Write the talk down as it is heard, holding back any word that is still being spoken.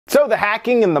So the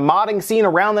hacking and the modding scene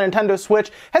around the Nintendo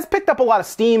Switch has picked up a lot of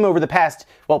steam over the past,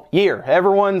 year.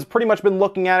 Everyone's pretty much been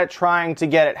looking at it, trying to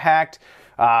get it hacked,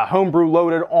 homebrew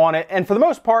loaded on it, and for the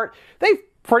most part, they've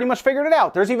pretty much figured it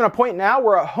out. There's even a point now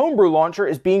where a homebrew launcher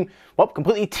is being,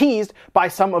 completely teased by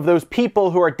some of those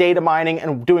people who are data mining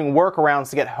and doing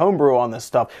workarounds to get homebrew on this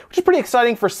stuff, which is pretty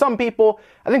exciting for some people.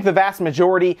 I think the vast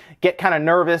majority get kind of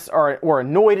nervous or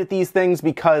annoyed at these things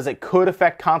because it could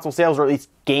affect console sales or at least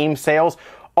game sales.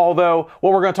 Although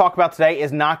what we're going to talk about today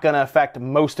is not going to affect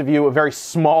most of you. A very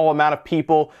small amount of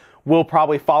people will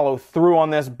probably follow through on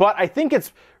this, but I think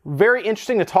it's very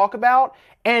interesting to talk about,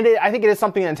 and I think it is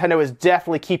something that Nintendo is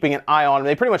definitely keeping an eye on.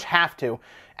 They pretty much have to.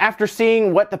 After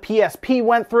seeing what the PSP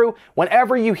went through,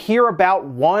 whenever you hear about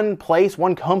one place,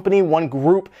 one company, one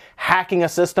group hacking a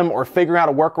system or figuring out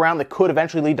a workaround that could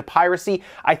eventually lead to piracy,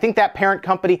 I think that parent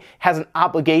company has an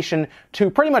obligation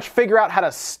to pretty much figure out how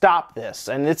to stop this.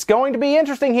 And it's going to be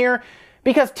interesting here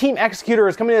because Team Xecuter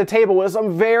is coming to the table with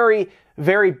some very,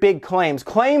 very big claims.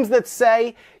 Claims that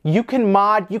say you can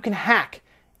mod, you can hack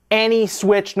any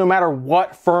Switch, no matter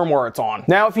what firmware it's on.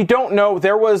 Now, if you don't know,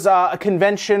 there was a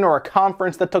convention or a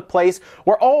conference that took place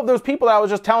where all of those people that I was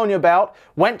just telling you about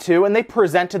went to, and they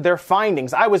presented their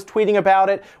findings. I was tweeting about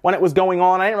it when it was going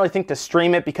on. I didn't really think to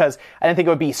stream it because I didn't think it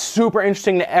would be super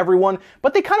interesting to everyone,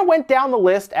 but they kind of went down the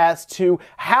list as to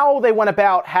how they went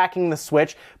about hacking the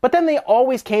Switch, but then they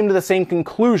always came to the same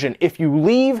conclusion. If you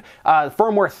leave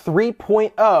firmware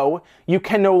 3.0, you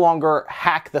can no longer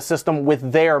hack the system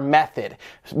with their method.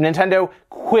 Nintendo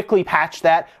quickly patched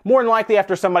that, more than likely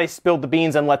after somebody spilled the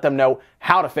beans and let them know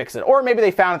how to fix it. Or maybe they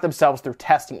found it themselves through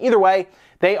testing. Either way,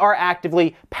 they are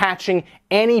actively patching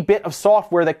any bit of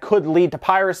software that could lead to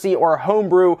piracy or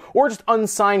homebrew or just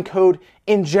unsigned code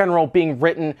in general being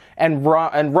written and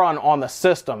run on the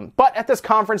system. But at this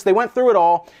conference, they went through it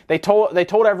all. They told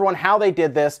everyone how they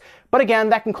did this. But again,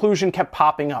 that conclusion kept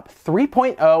popping up.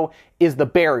 3.0 is the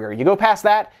barrier. You go past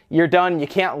that, you're done. You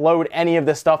can't load any of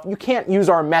this stuff. You can't use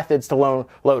our methods to load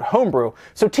homebrew.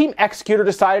 So Team Xecuter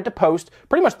decided to post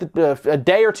pretty much a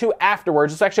day or two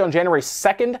afterwards. It's actually on January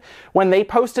 2nd when they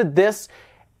posted this.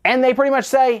 And they pretty much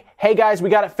say, hey guys, we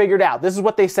got it figured out. This is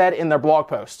what they said in their blog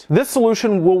post. This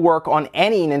solution will work on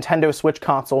any Nintendo Switch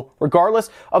console, regardless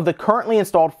of the currently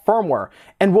installed firmware,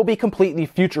 and will be completely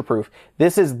future-proof.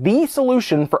 This is the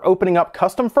solution for opening up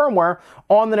custom firmware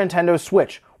on the Nintendo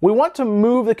Switch. We want to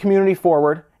move the community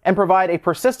forward and provide a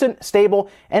persistent, stable,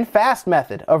 and fast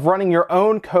method of running your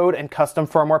own code and custom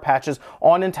firmware patches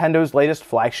on Nintendo's latest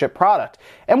flagship product.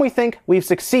 And we think we've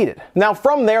succeeded. Now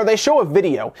from there, they show a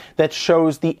video that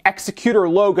shows the Xecuter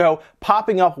logo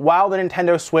popping up while the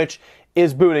Nintendo Switch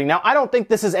is booting. Now, I don't think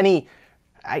this is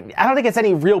I don't think it's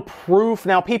any real proof.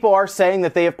 Now, people are saying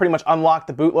that they have pretty much unlocked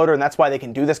the bootloader and that's why they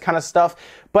can do this kind of stuff.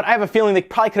 But I have a feeling they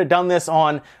probably could have done this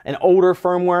on an older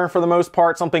firmware for the most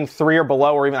part, something 3 or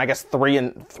below, or even I guess 3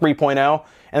 and 3.0,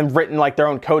 and written like their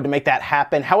own code to make that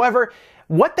happen. However,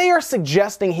 what they are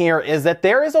suggesting here is that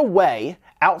there is a way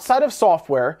outside of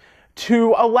software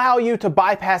to allow you to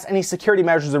bypass any security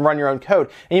measures and run your own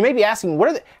code. And you may be asking,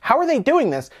 how are they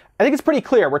doing this? I think it's pretty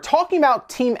clear. We're talking about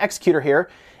Team Xecuter here.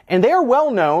 And they are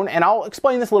well known, and I'll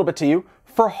explain this a little bit to you,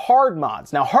 for hard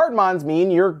mods. Now, hard mods mean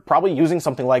you're probably using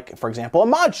something like, for example, a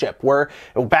mod chip, where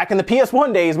back in the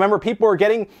PS1 days, remember, people were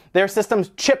getting their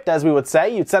systems chipped, as we would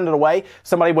say. You'd send it away,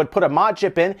 somebody would put a mod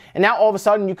chip in, and now all of a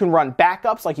sudden you can run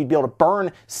backups, like you'd be able to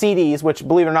burn CDs, which,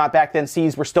 believe it or not, back then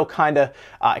CDs were still kind of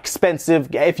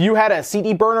expensive. If you had a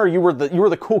CD burner, you were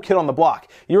the cool kid on the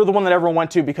block. You were the one that everyone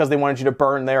went to because they wanted you to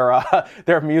burn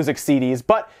their music CDs.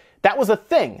 But that was a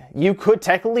thing. You could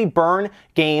technically burn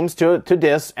games to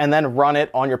discs and then run it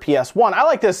on your PS1. I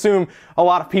like to assume a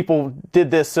lot of people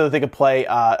did this so that they could play,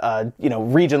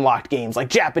 region-locked games, like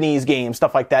Japanese games,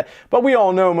 stuff like that. But we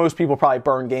all know most people probably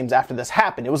burned games after this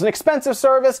happened. It was an expensive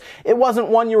service. It wasn't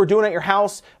one you were doing at your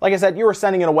house. Like I said, you were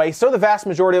sending it away. So the vast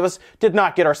majority of us did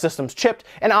not get our systems chipped,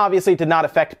 and obviously did not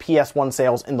affect PS1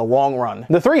 sales in the long run.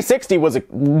 The 360 was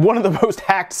one of the most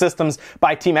hacked systems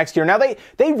by Team Xecuter. Now,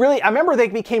 I remember they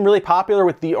became really popular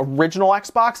with the original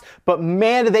Xbox, but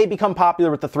man, did they become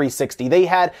popular with the 360. They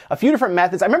had a few different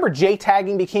methods. I remember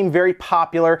JTagging became very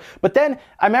popular, but then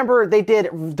I remember they did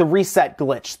the reset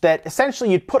glitch that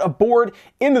essentially you'd put a board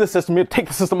into the system, you'd take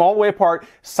the system all the way apart,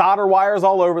 solder wires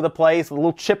all over the place, a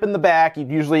little chip in the back,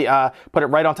 you'd usually put it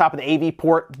right on top of the AV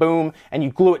port, boom, and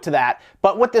you glue it to that.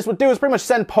 But what this would do is pretty much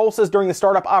send pulses during the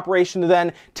startup operation to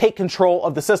then take control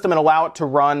of the system and allow it to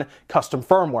run custom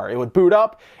firmware. It would boot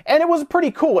up, and it was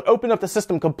pretty cool. it opened up the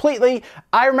system completely.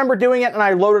 I remember doing it, and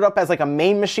I loaded up as like a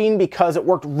main machine because it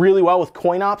worked really well with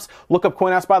CoinOps. Look up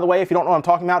CoinOps, by the way, if you don't know what I'm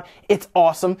talking about. It's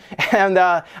awesome. And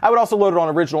I would also load it on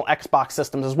original Xbox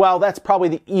systems as well. That's probably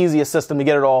the easiest system to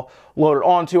get it all loaded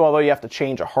onto, although you have to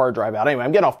change a hard drive out. Anyway,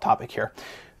 I'm getting off topic here.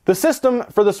 The system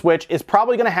for the Switch is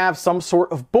probably going to have some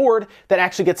sort of board that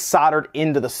actually gets soldered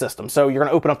into the system. So you're going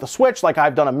to open up the Switch like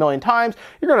I've done a million times.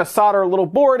 You're going to solder a little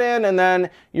board in, and then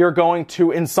you're going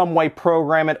to in some way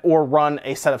program it or run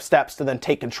a set of steps to then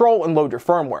take control and load your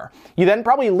firmware. You then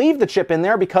probably leave the chip in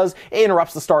there because it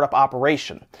interrupts the startup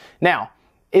operation. Now,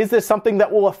 is this something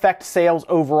that will affect sales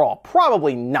overall?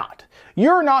 Probably not.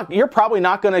 You're probably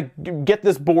not going to get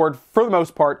this board for the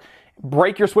most part,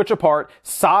 break your Switch apart,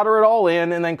 solder it all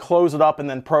in, and then close it up and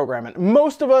then program it.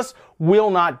 Most of us will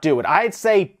not do it. I'd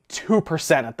say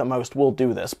 2% at the most will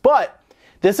do this. But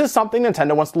this is something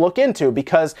Nintendo wants to look into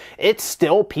because it's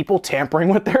still people tampering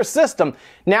with their system.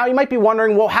 Now, you might be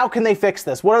wondering, well, how can they fix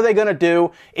this? What are they going to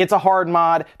do? It's a hard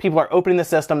mod. People are opening the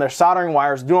system. They're soldering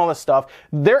wires, doing all this stuff.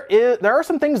 There are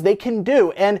some things they can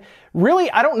do. And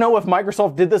really, I don't know if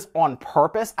Microsoft did this on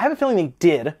purpose. I have a feeling they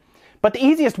did. But the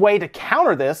easiest way to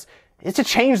counter this is to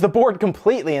change the board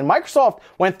completely. And Microsoft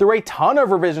went through a ton of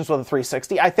revisions with the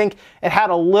 360. I think it had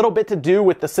a little bit to do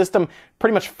with the system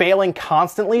pretty much failing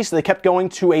constantly, so they kept going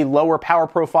to a lower power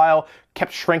profile,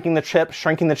 kept shrinking the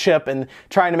chip, and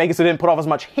trying to make it so it didn't put off as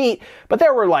much heat. But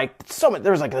there were like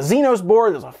there was like a Xenos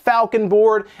board, there's a Falcon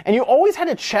board, and you always had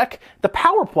to check the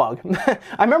power plug.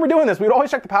 I remember doing this. We'd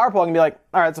always check the power plug and be like,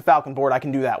 all right, it's a Falcon board, I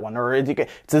can do that one. Or I try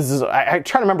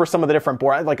to remember some of the different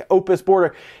boards, like Opus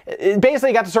board. It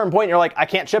basically got to a certain point and you're like, I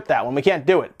can't chip that one, we can't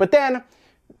do it. But then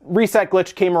Reset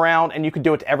glitch came around and you could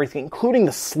do it to everything, including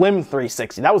the Slim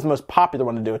 360. That was the most popular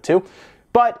one to do it to.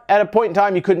 But at a point in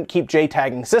time, you couldn't keep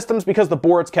JTagging systems because the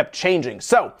boards kept changing.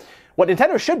 So what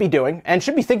Nintendo should be doing, and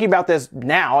should be thinking about this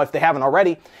now if they haven't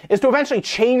already, is to eventually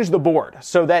change the board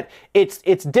so that it's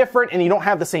different and you don't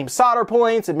have the same solder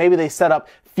points, and maybe they set up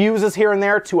fuses here and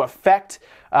there to affect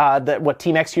what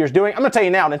Team Xecuter is doing. I'm going to tell you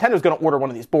now, Nintendo's going to order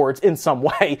one of these boards in some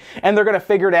way, and they're going to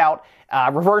figure it out,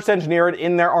 reverse engineer it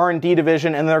in their R&D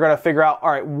division, and they're going to figure out,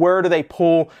 all right, where do they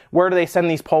pull, where do they send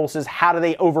these pulses, how do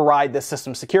they override this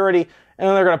system security, and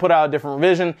then they're going to put out a different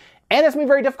revision. And it's going to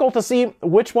be very difficult to see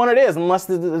which one it is unless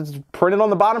it's printed on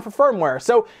the bottom for firmware.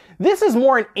 So this is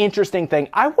more an interesting thing.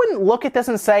 I wouldn't look at this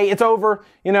and say it's over,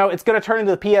 it's going to turn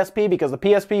into the PSP, because the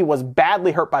PSP was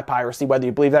badly hurt by piracy, whether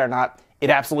you believe that or not.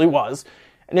 It absolutely was.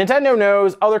 Nintendo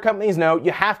knows, other companies know,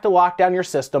 you have to lock down your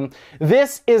system.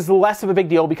 This is less of a big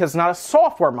deal because it's not a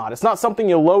software mod. It's not something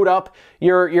you load up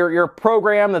your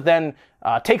program that then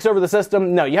takes over the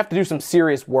system. No, you have to do some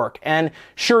serious work. And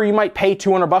sure, you might pay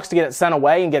 $200 to get it sent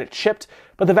away and get it shipped,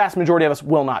 but the vast majority of us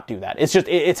will not do that. It's just,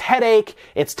 it's headache,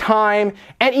 it's time,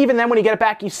 and even then when you get it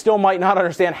back, you still might not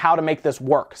understand how to make this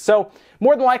work. So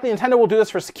more than likely, Nintendo will do this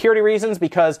for security reasons,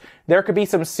 because there could be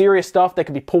some serious stuff that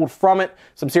could be pulled from it,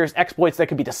 some serious exploits that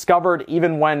could be discovered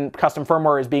even when custom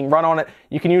firmware is being run on it.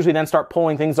 You can usually then start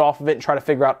pulling things off of it and try to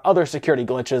figure out other security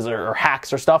glitches or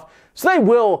hacks or stuff. So they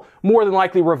will more than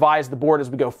likely revise the board as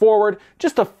we go forward,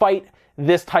 just to fight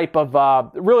this type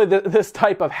of, this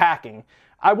type of hacking.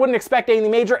 I wouldn't expect anything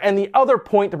major. And the other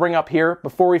point to bring up here,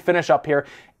 before we finish up here,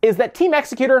 is that Team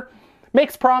Xecuter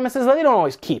makes promises that they don't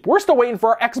always keep. We're still waiting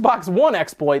for our Xbox One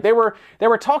exploit. They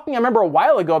were talking, I remember a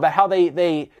while ago, about how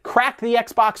they cracked the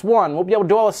Xbox One. We'll be able to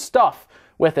do all this stuff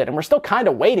with it, and we're still kind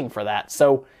of waiting for that.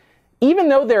 So even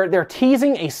though they're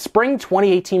teasing a spring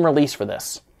 2018 release for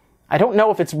this, I don't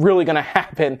know if it's really going to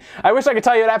happen. I wish I could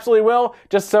tell you it absolutely will,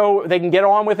 just so they can get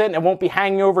on with it and it won't be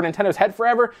hanging over Nintendo's head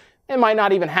forever. It might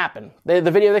not even happen. The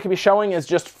video they could be showing is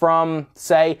just from,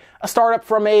 say, a startup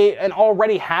from an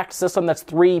already hacked system that's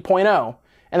 3.0.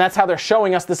 And that's how they're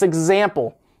showing us this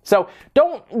example. So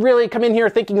don't really come in here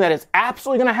thinking that it's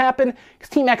absolutely going to happen, because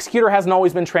Team Xecuter hasn't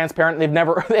always been transparent. They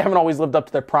haven't always lived up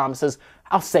to their promises.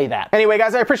 I'll say that. Anyway,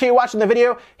 guys, I appreciate you watching the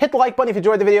video. Hit the like button if you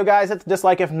enjoyed the video, guys. Hit the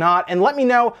dislike if not. And let me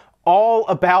know all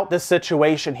about this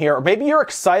situation here. Or maybe you're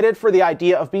excited for the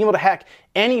idea of being able to hack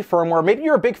any firmware. Maybe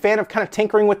you're a big fan of kind of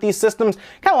tinkering with these systems,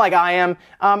 kind of like I am.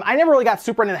 I never really got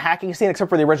super into the hacking scene except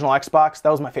for the original Xbox.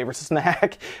 That was my favorite system to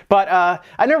hack. But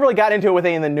I never really got into it with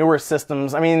any of the newer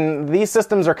systems. I mean, these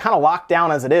systems are kind of locked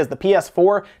down as it is. The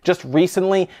PS4 just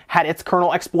recently had its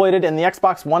kernel exploited, and the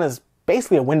Xbox One is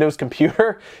basically a Windows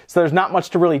computer. So there's not much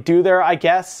to really do there, I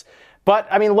guess. But,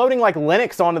 I mean, loading like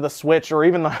Linux onto the Switch, or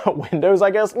even the Windows, I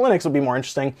guess, Linux would be more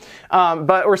interesting.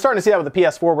 But we're starting to see that with the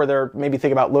PS4, where they're maybe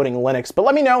thinking about loading Linux. But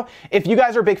let me know if you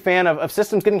guys are a big fan of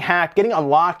systems getting hacked, getting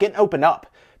unlocked, getting opened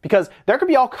up. because there could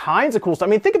be all kinds of cool stuff. I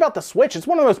mean, think about the Switch. It's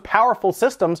one of the most powerful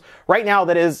systems right now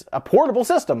that is a portable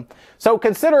system. So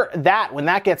consider that when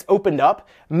that gets opened up,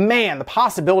 man, the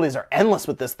possibilities are endless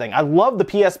with this thing. I love the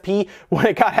PSP when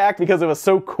it got hacked because it was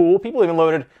so cool. People even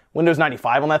loaded Windows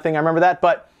 95 on that thing. I remember that,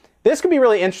 but this could be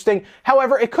really interesting.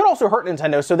 However, it could also hurt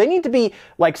Nintendo, so they need to be,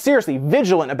 like, seriously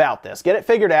vigilant about this. Get it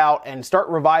figured out and start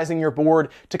revising your board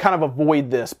to kind of avoid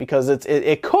this, because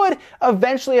it could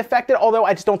eventually affect it, although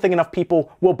I just don't think enough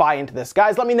people will buy into this.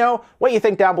 Guys, let me know what you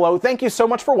think down below. Thank you so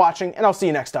much for watching, and I'll see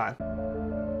you next time.